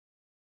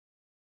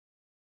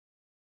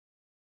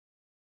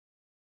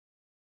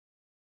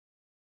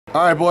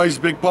All right, boys,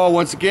 Big Paul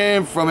once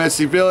again from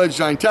SC Village,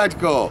 Giant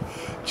Tactical.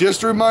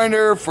 Just a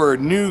reminder for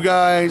new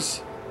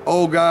guys,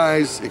 old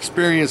guys,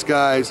 experienced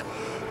guys,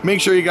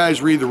 make sure you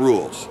guys read the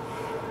rules.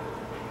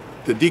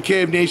 The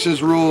Decay of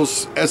Nations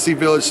rules, SC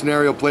Village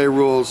scenario play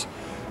rules,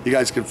 you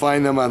guys can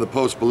find them on the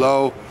post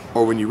below,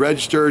 or when you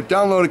register,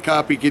 download a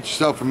copy, get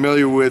yourself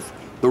familiar with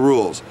the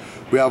rules.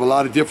 We have a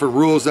lot of different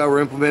rules that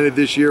were implemented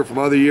this year from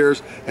other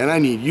years, and I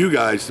need you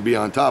guys to be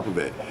on top of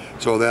it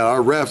so that our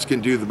refs can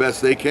do the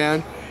best they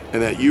can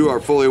and that you are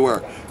fully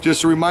aware.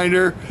 Just a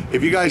reminder,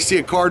 if you guys see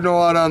a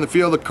Cardinal out on the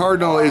field, the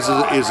Cardinal is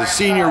a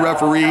senior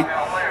referee.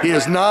 He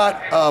is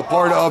not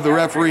part of the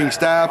refereeing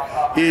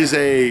staff. He is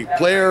a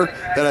player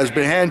that has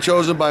been hand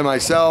chosen by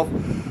myself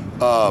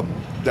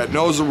that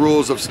knows the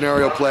rules of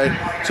scenario play.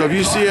 So if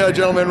you see a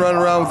gentleman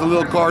running around with a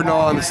little Cardinal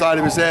on the side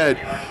of his head,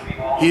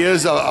 he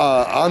is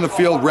on the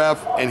field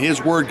ref, and his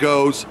word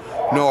goes,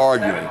 no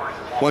arguing.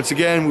 Once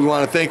again, we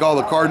want to thank all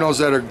the Cardinals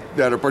that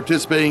are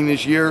participating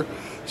this year.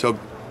 So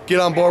get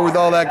on board with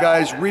all that,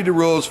 guys. Read the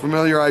rules,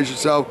 familiarize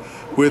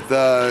yourself with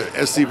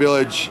SC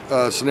Village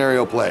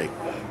scenario play.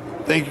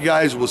 Thank you,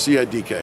 guys. We'll see you at Decay.